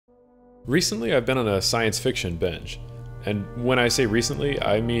Recently, I've been on a science fiction binge. And when I say recently,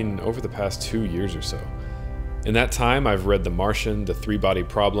 I mean over the past 2 years or so. In that time, I've read The Martian, The Three-Body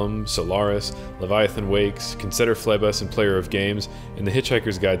Problem, Solaris, Leviathan Wakes, Consider Phlebas and Player of Games, and The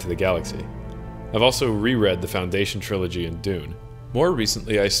Hitchhiker's Guide to the Galaxy. I've also reread the Foundation trilogy and Dune. More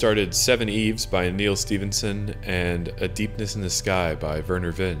recently, I started Seven Eves by Neil Stephenson and A Deepness in the Sky by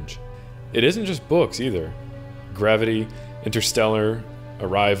Werner Vinge. It isn't just books either. Gravity, Interstellar,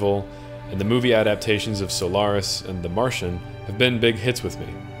 Arrival, and the movie adaptations of Solaris and The Martian have been big hits with me.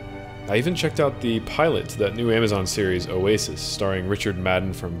 I even checked out the pilot to that new Amazon series Oasis, starring Richard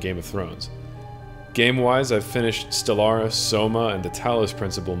Madden from Game of Thrones. Game-wise, I've finished Stellaris, Soma, and the Talos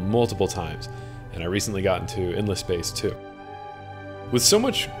Principle multiple times, and I recently got into Endless Space too. With so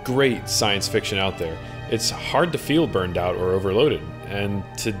much great science fiction out there, it's hard to feel burned out or overloaded, and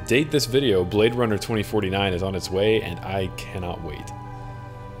to date this video, Blade Runner 2049 is on its way, and I cannot wait.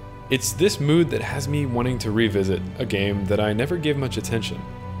 It's this mood that has me wanting to revisit a game that I never gave much attention,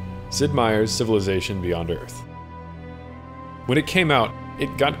 Sid Meier's Civilization Beyond Earth. When it came out,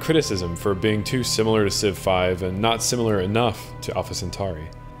 it got criticism for being too similar to Civ 5 and not similar enough to Alpha Centauri,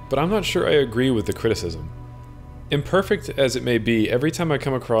 but I'm not sure I agree with the criticism. Imperfect as it may be, every time I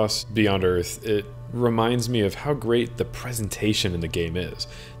come across Beyond Earth, it reminds me of how great the presentation in the game is,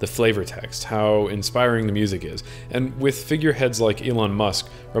 the flavor text, how inspiring the music is, and with figureheads like Elon Musk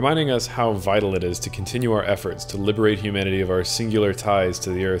reminding us how vital it is to continue our efforts to liberate humanity of our singular ties to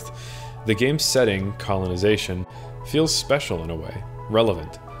the Earth, the game's setting, colonization, feels special in a way,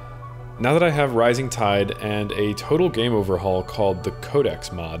 relevant. Now that I have Rising Tide and a total game overhaul called the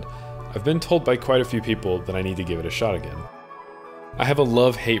Codex mod, I've been told by quite a few people that I need to give it a shot again. I have a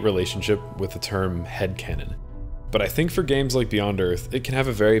love-hate relationship with the term headcanon, but I think for games like Beyond Earth, it can have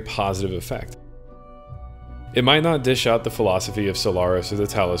a very positive effect. It might not dish out the philosophy of Solaris or the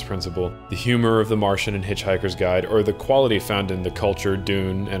Talos Principle, the humor of The Martian and Hitchhiker's Guide, or the quality found in The Culture,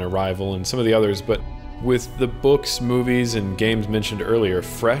 Dune, and Arrival, and some of the others, but with the books, movies, and games mentioned earlier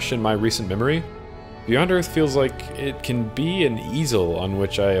fresh in my recent memory, Beyond Earth feels like it can be an easel on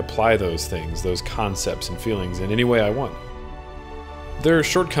which I apply those things, those concepts and feelings in any way I want. There are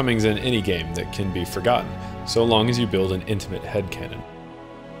shortcomings in any game that can be forgotten, so long as you build an intimate headcanon.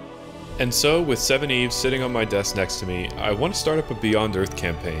 And so, with Seven Eves sitting on my desk next to me, I want to start up a Beyond Earth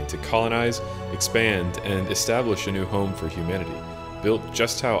campaign to colonize, expand, and establish a new home for humanity, built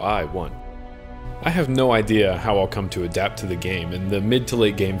just how I want. I have no idea how I'll come to adapt to the game and the mid to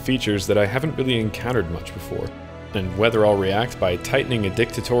late game features that I haven't really encountered much before, and whether I'll react by tightening a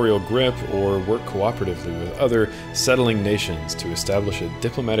dictatorial grip or work cooperatively with other settling nations to establish a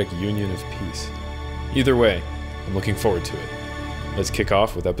diplomatic union of peace. Either way, I'm looking forward to it. Let's kick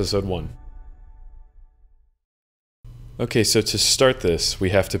off with episode 1. Okay, so to start this, we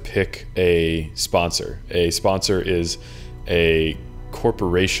have to pick a sponsor. A sponsor is a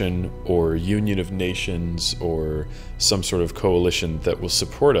corporation or union of nations or some sort of coalition that will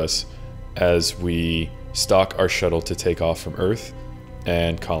support us as we stock our shuttle to take off from Earth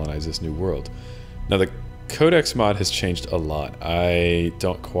and colonize this new world. Now the Codex mod has changed a lot. I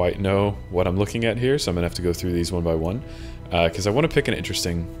don't quite know what I'm looking at here, so I'm gonna have to go through these one by one because I want to pick an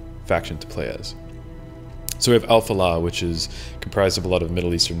interesting faction to play as. So we have Alpha La, which is comprised of a lot of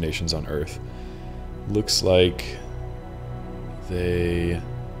Middle Eastern nations on Earth. Looks like they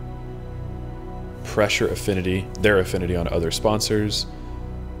pressure their affinity on other sponsors.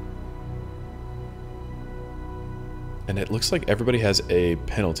 And it looks like everybody has a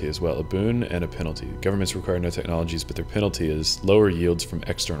penalty as well, a boon and a penalty. Governments require no technologies, but their penalty is lower yields from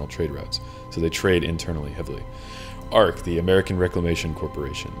external trade routes. So they trade internally heavily. ARC, the American Reclamation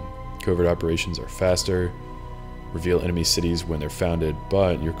Corporation. Covert operations are faster, reveal enemy cities when they're founded,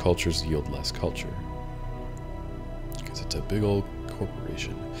 but your cultures yield less culture. Because it's a big old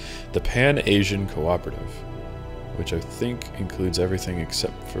corporation. The Pan-Asian Cooperative, which I think includes everything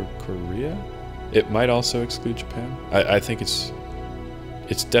except for Korea. It might also exclude Japan. I think it's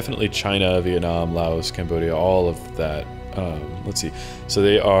definitely China, Vietnam, Laos, Cambodia, all of that. Let's see. So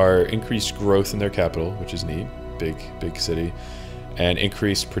they are increased growth in their capital, which is neat, big city, and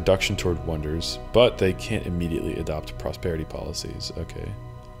increased production toward wonders, but they can't immediately adopt prosperity policies. Okay.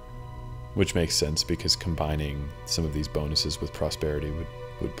 Which makes sense because combining some of these bonuses with prosperity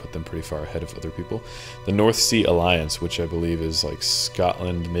would put them pretty far ahead of other people. The North Sea Alliance, which I believe is like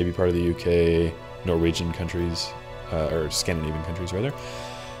Scotland, maybe part of the UK, Norwegian countries, or Scandinavian countries rather.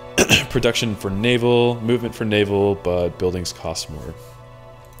 Production for naval, movement for naval, but buildings cost more.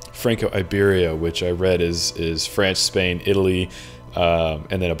 Franco-Iberia, which I read is France, Spain, Italy,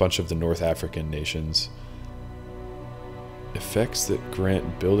 and then a bunch of the North African nations. Effects that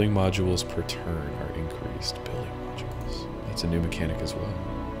grant building modules per turn are increased. Building modules. That's a new mechanic as well.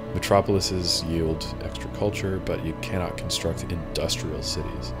 Metropolises yield extra culture, but you cannot construct industrial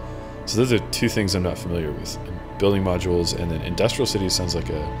cities. So those are two things I'm not familiar with. Building modules, and then industrial cities sounds like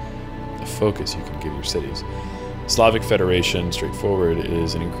a focus you can give your cities. Slavic Federation, straightforward,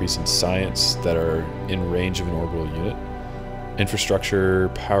 is an increase in science that are in range of an orbital unit. Infrastructure,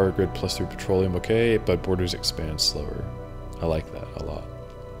 power grid +3 petroleum, okay, but borders expand slower. I like that a lot.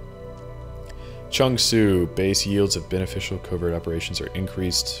 Chungsu, base yields of beneficial covert operations are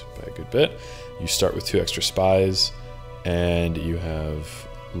increased by a good bit. You start with 2 extra spies, and you have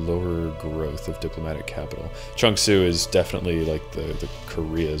lower growth of diplomatic capital. Chungsu is definitely like the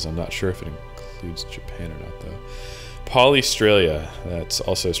Koreas. I'm not sure if it includes Japan or not, though. Polystralia, that's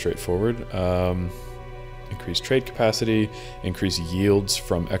also straightforward. Increased trade capacity, increased yields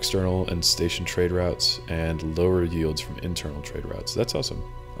from external and station trade routes, and lower yields from internal trade routes. That's awesome.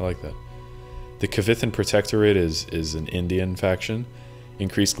 I like that. The Kavithan Protectorate is an Indian faction.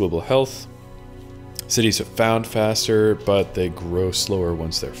 Increased global health. Cities are found faster, but they grow slower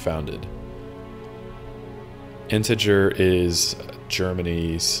once they're founded. Integer is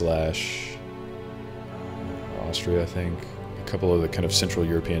Germany / Austria, I think. A couple of the kind of Central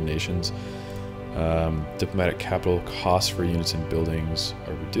European nations. Diplomatic capital costs for units and buildings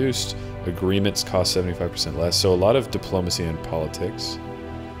are reduced. Agreements cost 75% less. So a lot of diplomacy and politics.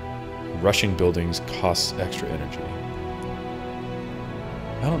 Rushing buildings costs extra energy.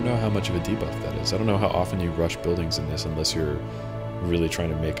 I don't know how much of a debuff that is. I don't know how often you rush buildings in this unless you're really trying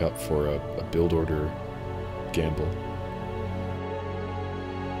to make up for a build order gamble.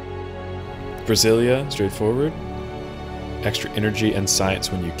 Brasilia, straightforward. Extra energy and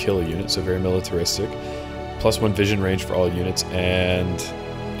science when you kill a unit, so very militaristic. +1 vision range for all units, and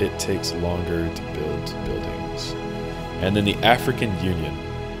it takes longer to build buildings. And then the African Union.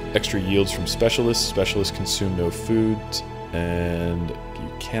 Extra yields from specialists. Specialists consume no food, and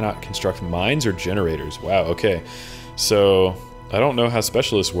you cannot construct mines or generators. Wow, okay. So I don't know how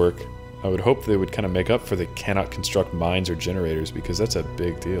specialists work. I would hope they would kind of make up for the cannot construct mines or generators, because that's a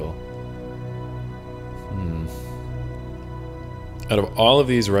big deal. Out of all of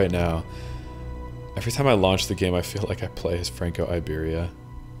these right now, every time I launch the game, I feel like I play as Franco-Iberia.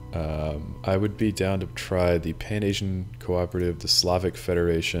 I would be down to try the Pan-Asian Cooperative, the Slavic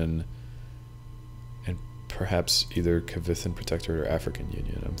Federation, and perhaps either Kavithan Protectorate or African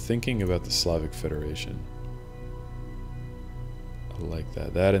Union. I'm thinking about the Slavic Federation. I like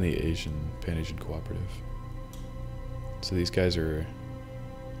that. That and the Pan-Asian Cooperative. So these guys are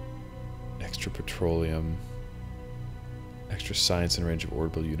extra petroleum. Extra science and range of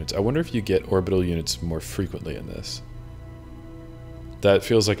orbital units. I wonder if you get orbital units more frequently in this. That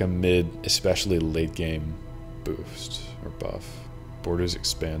feels like a mid, especially late game boost or buff. Borders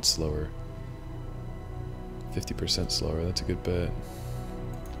expand slower. 50% slower, that's a good bet.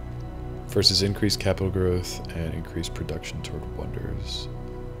 Versus increased capital growth and increased production toward wonders.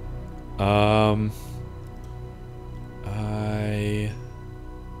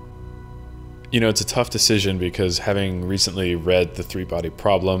 You know, it's a tough decision because having recently read The Three-Body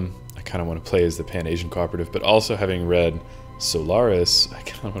Problem, I kind of want to play as the Pan-Asian Cooperative, but also having read Solaris, I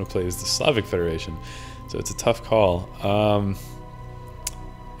kind of want to play as the Slavic Federation. So it's a tough call. And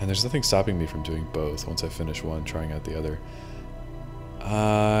there's nothing stopping me from doing both once I finish one, trying out the other.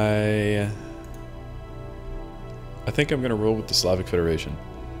 I think I'm going to roll with the Slavic Federation.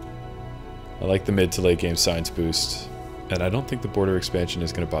 I like the mid to late game science boost. And I don't think the border expansion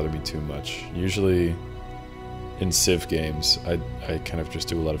is going to bother me too much. Usually in Civ games, I kind of just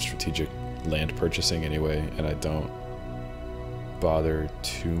do a lot of strategic land purchasing anyway, and I don't bother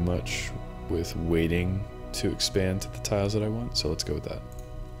too much with waiting to expand to the tiles that I want, so let's go with that.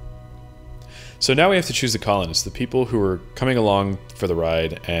 So now we have to choose the colonists, the people who are coming along for the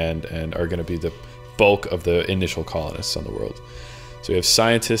ride and are going to be the bulk of the initial colonists on the world. So we have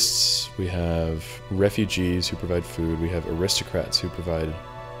scientists, we have refugees who provide food, we have aristocrats who provide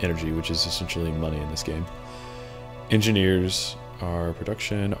energy, which is essentially money in this game. Engineers are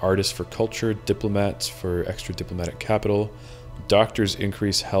production, artists for culture, diplomats for extra diplomatic capital, doctors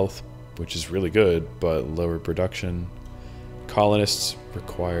increase health, which is really good, but lower production. Colonists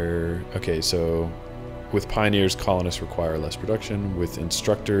require... Okay, so with pioneers, colonists require less production. With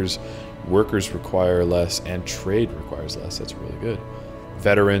instructors, workers require less, and trade requires less. That's really good.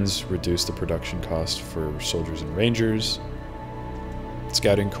 Veterans reduce the production cost for soldiers and rangers.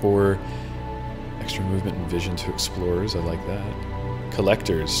 Scouting corps, extra movement and vision to explorers. I like that.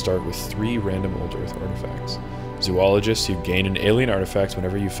 Collectors start with 3 random old Earth artifacts. Zoologists, you gain an alien artifact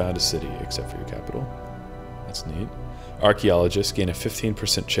whenever you found a city, except for your capital. That's neat. Archaeologists gain a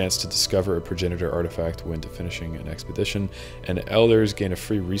 15% chance to discover a progenitor artifact when finishing an expedition. And Elders gain a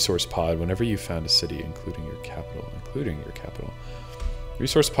free resource pod whenever you found a city, including your capital.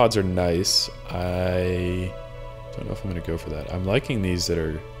 Resource pods are nice. I don't know if I'm going to go for that. I'm liking these that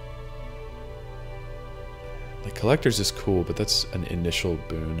are... Like, Collectors is cool, but that's an initial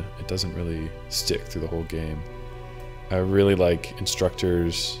boon. It doesn't really stick through the whole game. I really like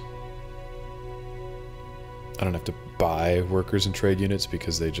Instructors. I don't have to buy workers and trade units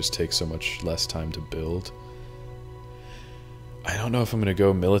because they just take so much less time to build. I don't know if I'm going to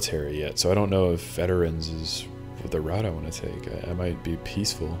go military yet, so I don't know if Veterans is the route I want to take. I might be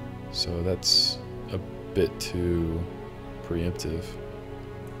peaceful, so that's a bit too preemptive.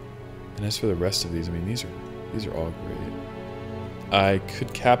 And as for the rest of these, I mean, these are all great. I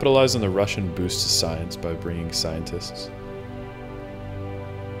could capitalize on the Russian boost to science by bringing scientists.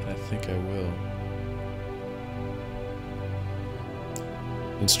 And I think I will.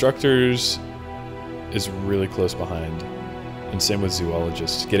 Instructors is really close behind, and same with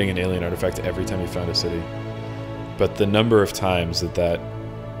Zoologists, getting an alien artifact every time you found a city. But the number of times that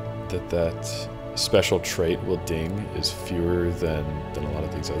special trait will ding is fewer than a lot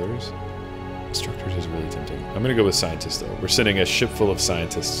of these others. Instructors is really tempting. I'm gonna go with Scientists though. We're sending a ship full of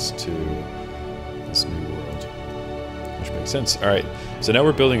scientists to this new world, which makes sense. All right, so now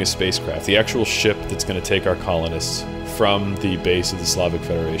we're building a spacecraft, the actual ship that's gonna take our colonists from the base of the Slavic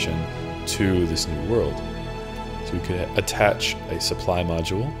Federation to this new world. So we could attach a supply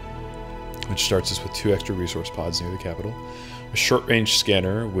module, which starts us with 2 extra resource pods near the capital, a short-range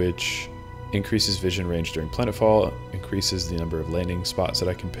scanner, which increases vision range during planetfall, increases the number of landing spots that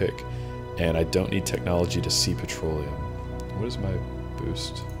I can pick, and I don't need technology to see petroleum. What is my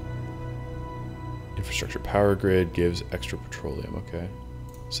boost? Infrastructure power grid gives extra petroleum, okay.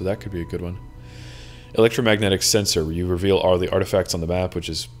 So that could be a good one. Electromagnetic sensor, where you reveal all the artifacts on the map, which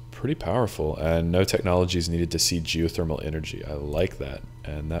is pretty powerful, and no technology is needed to see geothermal energy. I like that,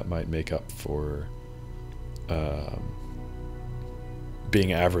 and that might make up for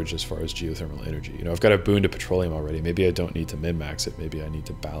being average as far as geothermal energy. You know, I've got a boon to petroleum already. Maybe I don't need to min-max it. Maybe I need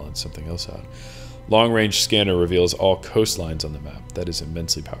to balance something else out. Long-range scanner reveals all coastlines on the map. That is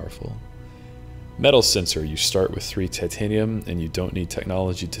immensely powerful. Metal sensor, you start with 3 titanium, and you don't need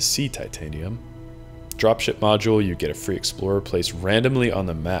technology to see titanium. Dropship module, you get a free explorer placed randomly on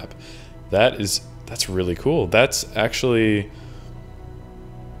the map. That's really cool. That's actually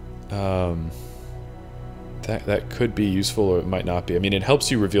that could be useful, or it might not be. I mean, it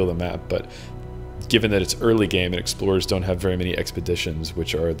helps you reveal the map, but given that it's early game and explorers don't have very many expeditions,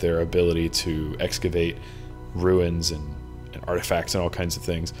 which are their ability to excavate ruins and artifacts and all kinds of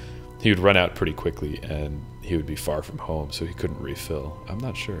things, he would run out pretty quickly and he would be far from home, so he couldn't refill. I'm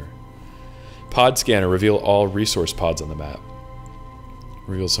not sure. Pod scanner, reveal all resource pods on the map.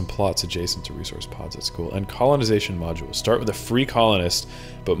 Reveal some plots adjacent to resource pods, that's cool. And colonization module, start with a free colonist,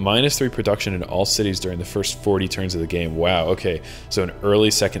 but -3 production in all cities during the first 40 turns of the game. Wow, okay, so an early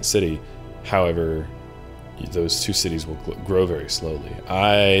second city, however, those 2 cities will grow very slowly.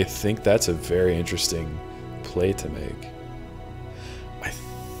 I think that's a very interesting play to make. I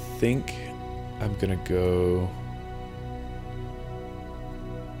think I'm gonna go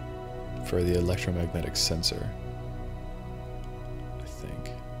for the electromagnetic sensor. I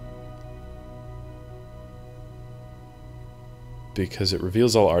think. Because it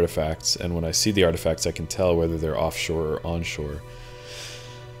reveals all artifacts, and when I see the artifacts I can tell whether they're offshore or onshore.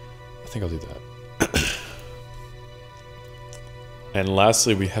 I think I'll do that. And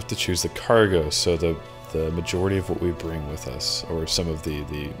lastly, we have to choose the cargo, so the majority of what we bring with us, or some of the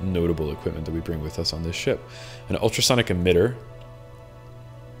notable equipment that we bring with us on this ship. An ultrasonic emitter,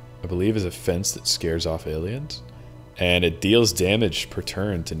 I believe, is a fence that scares off aliens, and it deals damage per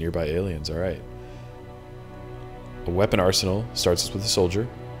turn to nearby aliens. Alright. A weapon arsenal starts us with a soldier.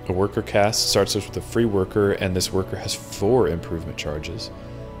 A worker cast starts us with a free worker, and this worker has 4 improvement charges.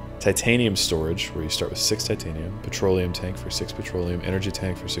 Titanium storage, where you start with 6 titanium. Petroleum tank for 6 petroleum. Energy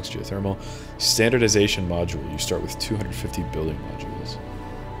tank for 6 geothermal. Standardization module, you start with 250 building modules.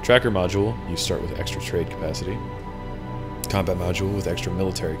 Tracker module, you start with extra trade capacity. Combat module with extra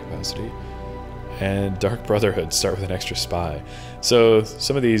military capacity. And Dark Brotherhood, start with an extra spy. So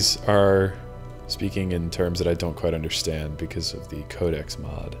some of these are speaking in terms that I don't quite understand because of the Codex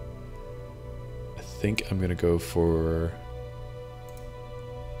mod. I think I'm gonna go for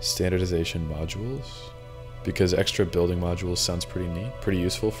standardization modules, because extra building modules sounds pretty neat, pretty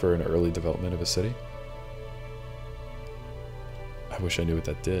useful for an early development of a city. I wish I knew what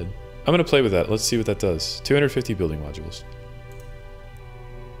that did. I'm gonna play with that. Let's see what that does. 250 building modules.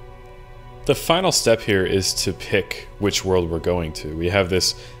 The final step here is to pick which world we're going to. We have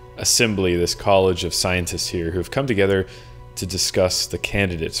this assembly, this college of scientists here who've come together to discuss the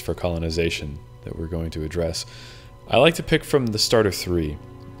candidates for colonization that we're going to address. I like to pick from the starter 3,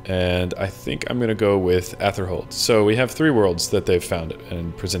 and I think I'm going to go with Atherholt. So we have 3 worlds that they've found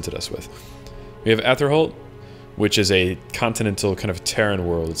and presented us with. We have Atherholt, which is a continental kind of Terran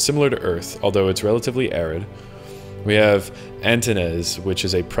world. It's similar to Earth, although it's relatively arid. We have Antanes, which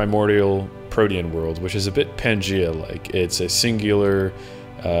is a primordial Protean world, which is a bit Pangea-like. It's a singular,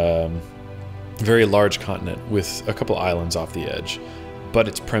 very large continent with a couple islands off the edge, but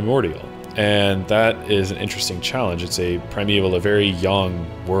it's primordial, and that is an interesting challenge. It's a primeval, a very young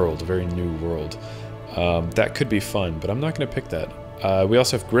world, a very new world. That could be fun, but I'm not going to pick that. We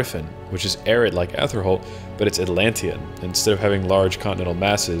also have Griffin, which is arid like Atherholt, but it's Atlantean. Instead of having large continental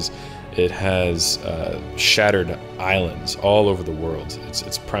masses, it has shattered islands all over the world.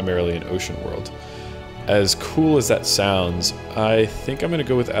 It's primarily an ocean world. As cool as that sounds, I think I'm going to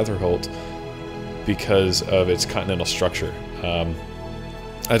go with Atherholt because of its continental structure.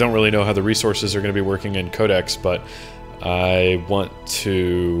 I don't really know how the resources are going to be working in Codex, but I want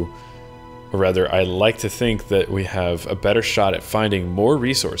to, or rather, I like to think that we have a better shot at finding more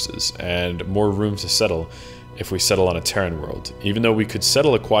resources and more room to settle if we settle on a Terran world. Even though we could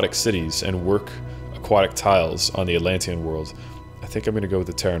settle aquatic cities and work aquatic tiles on the Atlantean world, I think I'm going to go with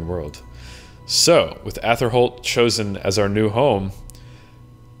the Terran world. So, with Atherholt chosen as our new home,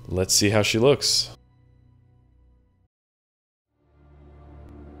 let's see how she looks.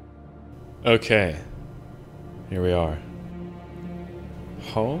 Okay, here we are.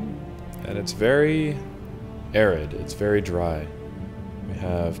 Home, and it's very arid, it's very dry. We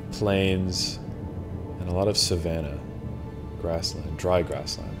have plains and a lot of savanna, grassland, dry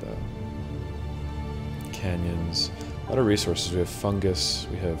grassland though. Canyons, a lot of resources. We have fungus,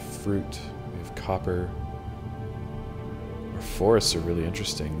 we have fruit, we have copper. Our forests are really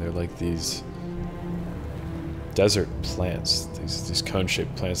interesting. They're like these desert plants, these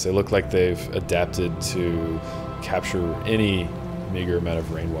cone-shaped plants. They look like they've adapted to capture any meager amount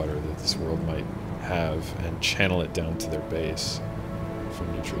of rainwater that this world might have and channel it down to their base for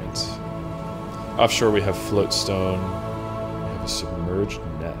nutrients. Offshore we have floatstone, we have a submerged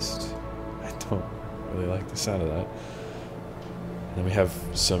nest. I don't really like the sound of that. And then we have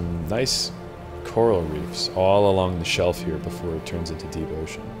some nice coral reefs all along the shelf here before it turns into deep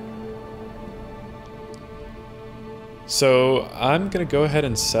ocean. So I'm going to go ahead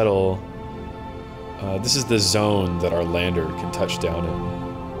and settle. This is the zone that our lander can touch down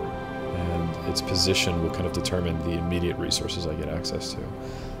in, and its position will kind of determine the immediate resources I get access to.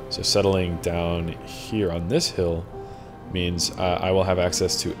 So settling down here on this hill means I will have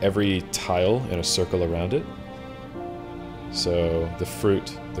access to every tile in a circle around it. So the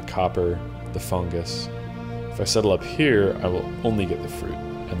fruit, the copper, the fungus. If I settle up here, I will only get the fruit,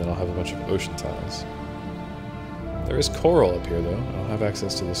 and then I'll have a bunch of ocean tiles. There is coral up here though. I'll have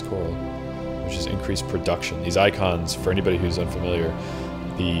access to this coral, which is increased production. These icons, for anybody who's unfamiliar,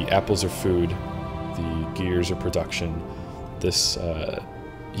 the apples are food, the gears are production. This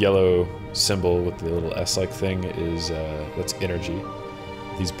yellow symbol with the little S-like thing is that's energy.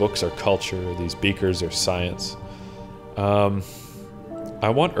 These books are culture. These beakers are science. I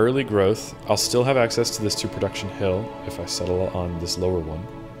want early growth. I'll still have access to this 2 production hill if I settle on this lower one.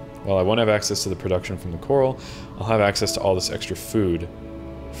 While I won't have access to the production from the coral, I'll have access to all this extra food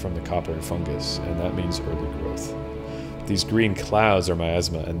from the copper and fungus, and that means early growth. These green clouds are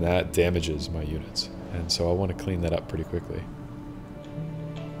miasma, and that damages my units, and so I want to clean that up pretty quickly.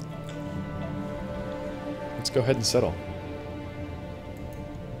 Let's go ahead and settle.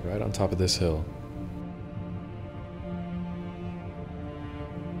 Right on top of this hill.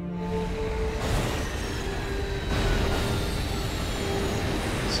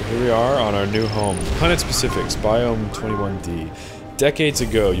 So here we are on our new home. Planet Specifics, Biome 21D. Decades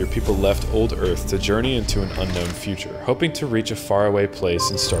ago, your people left old Earth to journey into an unknown future, hoping to reach a faraway place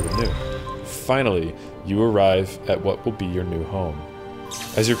and start anew. Finally, you arrive at what will be your new home.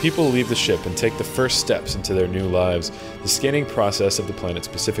 As your people leave the ship and take the first steps into their new lives, the scanning process of the Planet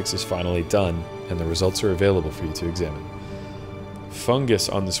Specifics is finally done, and the results are available for you to examine. Fungus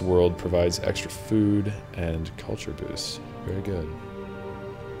on this world provides extra food and culture boosts. Very good.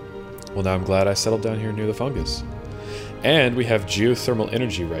 Well, now I'm glad I settled down here near the fungus. And we have geothermal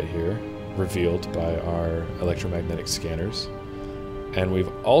energy right here, revealed by our electromagnetic scanners. And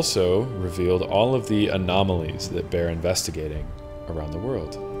we've also revealed all of the anomalies that bear investigating around the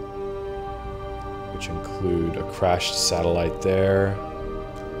world, which include a crashed satellite there,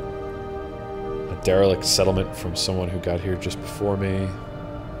 a derelict settlement from someone who got here just before me,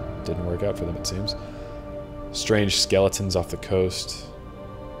 Didn't work out for them, it seems. Strange skeletons off the coast.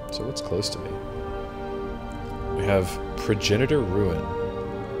 So what's close to me? We have Progenitor Ruin.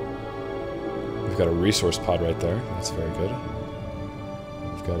 We've got a resource pod right there. That's very good.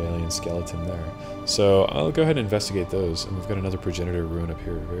 We've got alien skeleton there. So I'll go ahead and investigate those. And we've got another Progenitor Ruin up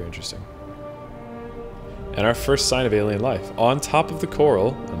here. Very interesting. And our first sign of alien life. On top of the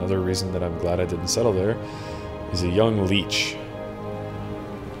coral, another reason that I'm glad I didn't settle there, is a young leech.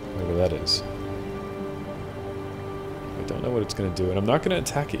 Whatever that is. I don't know what it's going to do, and I'm not going to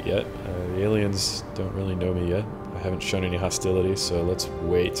attack it yet. The aliens don't really know me yet. I haven't shown any hostility, so let's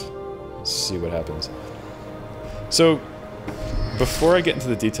wait and see what happens. So, before I get into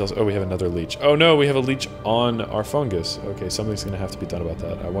the details... Oh, we have another leech. Oh no, we have a leech on our fungus. Okay, something's going to have to be done about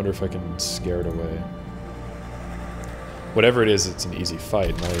that. I wonder if I can scare it away. Whatever it is, it's an easy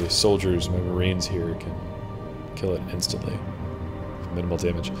fight. My soldiers, my marines here can kill it instantly. Minimal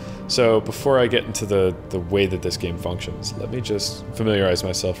damage. So before I get into the way that this game functions, let me just familiarize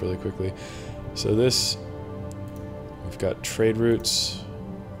myself really quickly. So this, we've got trade routes,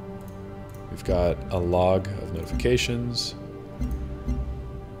 we've got a log of notifications,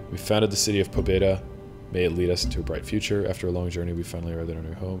 we founded the city of Pobeda, may it lead us into a bright future. After a long journey, we finally arrived at our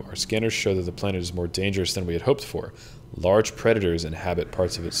new home. Our scanners show that the planet is more dangerous than we had hoped for. Large predators inhabit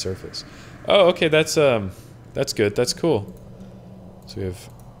parts of its surface. Oh, okay, that's good, that's cool. So we have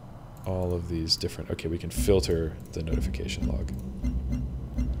all of these different... Okay, we can filter the notification log.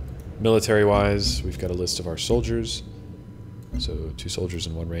 Military-wise, we've got a list of our soldiers. So 2 soldiers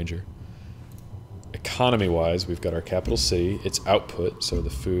and 1 ranger. Economy-wise, we've got our capital city, its output, so the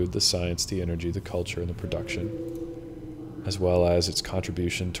food, the science, the energy, the culture, and the production, as well as its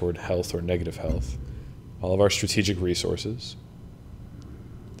contribution toward health or negative health. All of our strategic resources.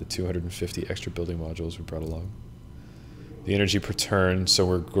 The 250 extra building modules we brought along. The energy per turn, so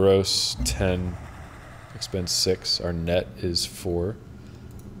we're gross 10, expense 6, our net is 4.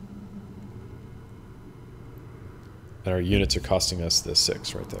 And our units are costing us the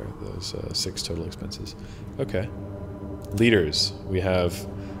 6 right there, those 6 total expenses. Okay. Leaders, we have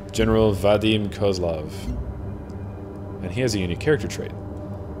General Vadim Kozlov. And he has a unique character trait.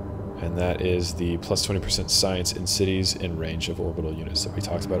 And that is the plus 20% science in cities in range of orbital units that we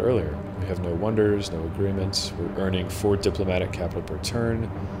talked about earlier. We have no wonders, no agreements. We're earning 4 diplomatic capital per turn.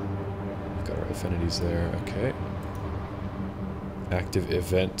 We've got our affinities there. Okay. Active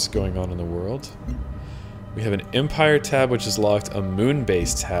events going on in the world. We have an Empire tab, which is locked. A Moon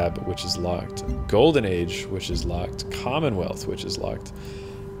Base tab, which is locked. Golden Age, which is locked. Commonwealth, which is locked.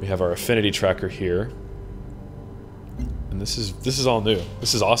 We have our affinity tracker here. And this is all new.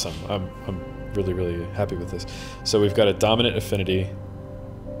 This is awesome. I'm really, really happy with this. So we've got a dominant affinity.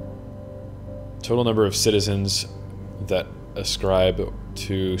 Total number of citizens that ascribe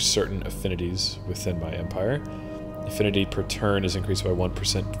to certain affinities within my empire. Affinity per turn is increased by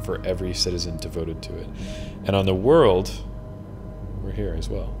 1% for every citizen devoted to it. And on the world, we're here as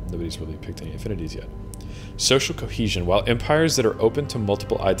well. Nobody's really picked any affinities yet. Social cohesion. While empires that are open to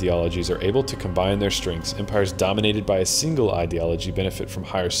multiple ideologies are able to combine their strengths, empires dominated by a single ideology benefit from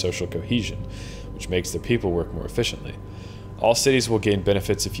higher social cohesion, which makes the people work more efficiently. All cities will gain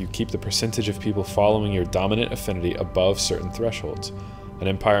benefits if you keep the percentage of people following your dominant affinity above certain thresholds. An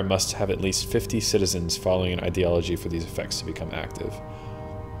empire must have at least 50 citizens following an ideology for these effects to become active.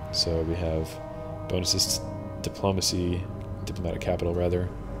 So we have bonuses to diplomacy, diplomatic capital rather,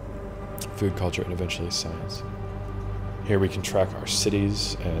 food, culture, and eventually science. Here we can track our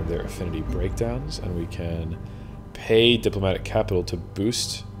cities and their affinity breakdowns, and we can pay diplomatic capital to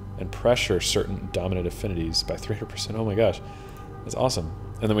boost and pressure certain dominant affinities by 300%. Oh my gosh, that's awesome.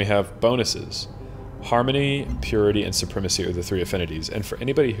 And then we have bonuses. Harmony, purity, and supremacy are the 3 affinities, and for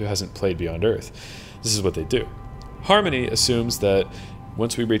anybody who hasn't played Beyond Earth, this is what they do. Harmony assumes that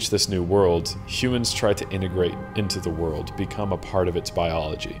once we reach this new world, humans try to integrate into the world, become a part of its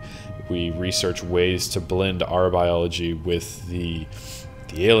biology. We research ways to blend our biology with the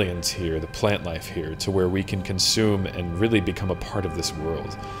aliens here, the plant life here, to where we can consume and really become a part of this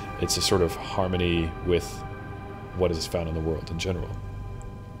world. It's a sort of harmony with what is found in the world in general.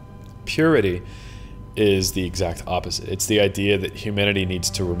 Purity is the exact opposite. It's the idea that humanity needs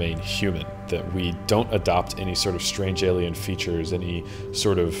to remain human, that we don't adopt any sort of strange alien features, any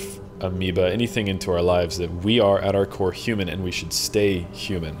sort of amoeba, anything into our lives, that we are at our core human and we should stay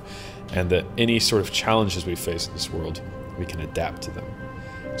human, and that any sort of challenges we face in this world, we can adapt to them.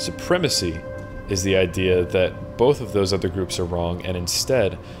 Supremacy is the idea that both of those other groups are wrong, and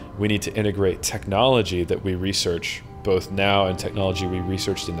instead we need to integrate technology that we research both now and technology we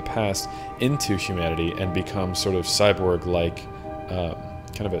researched in the past into humanity and become sort of cyborg-like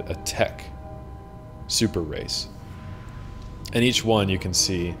kind of a tech super race. And each one, you can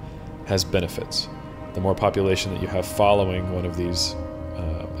see, has benefits. The more population that you have following one of these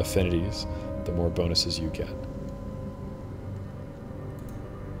affinities, the more bonuses you get.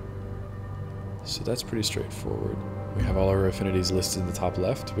 So that's pretty straightforward. We have all our affinities listed in the top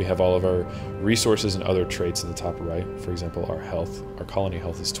left. We have all of our resources and other traits in the top right. For example, our health. Our colony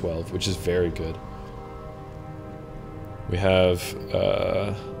health is 12, which is very good. We have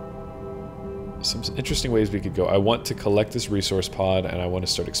some interesting ways we could go. I want to collect this resource pod, and I want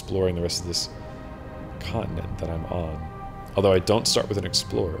to start exploring the rest of this continent that I'm on. Although I don't start with an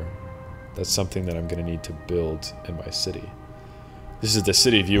explorer. That's something that I'm going to need to build in my city. This is the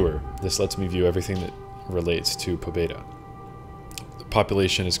city viewer. This lets me view everything that relates to Pobeda. The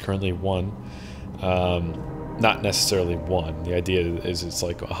population is currently 1. Not necessarily 1. The idea is it's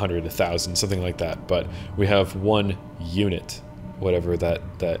like 100, 1,000, something like that. But we have 1 unit, whatever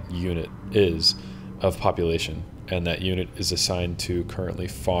that unit is, of population. And that unit is assigned to currently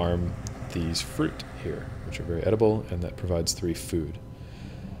farm these fruit here, which are very edible, and that provides 3 food.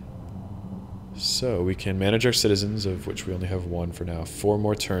 So we can manage our citizens, of which we only have 1 for now. 4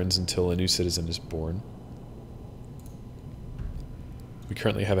 more turns until a new citizen is born. We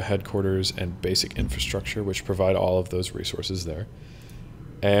currently have a headquarters and basic infrastructure, which provide all of those resources there.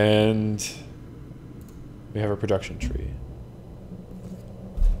 And we have a production tree.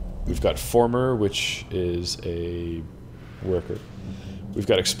 We've got Former, which is a worker. We've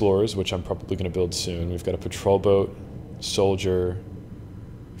got Explorers, which I'm probably going to build soon. We've got a patrol boat, soldier.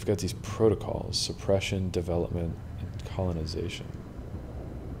 We've got these protocols: suppression, development, and colonization.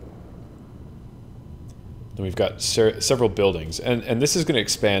 Then we've got several buildings, and this is going to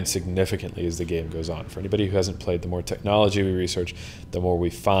expand significantly as the game goes on. For anybody who hasn't played, the more technology we research, the more we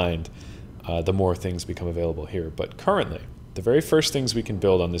find, the more things become available here. But currently, the very first things we can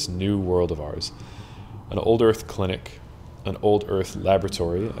build on this new world of ours: an old Earth clinic, an old Earth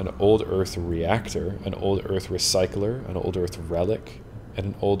laboratory, an old Earth reactor, an old Earth recycler, an old Earth relic, and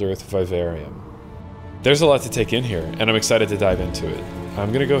an old Earth vivarium. There's a lot to take in here, and I'm excited to dive into it. I'm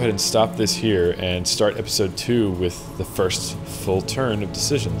going to go ahead and stop this here and start episode 2 with the first full turn of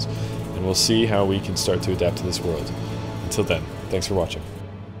decisions, and we'll see how we can start to adapt to this world. Until then, thanks for watching.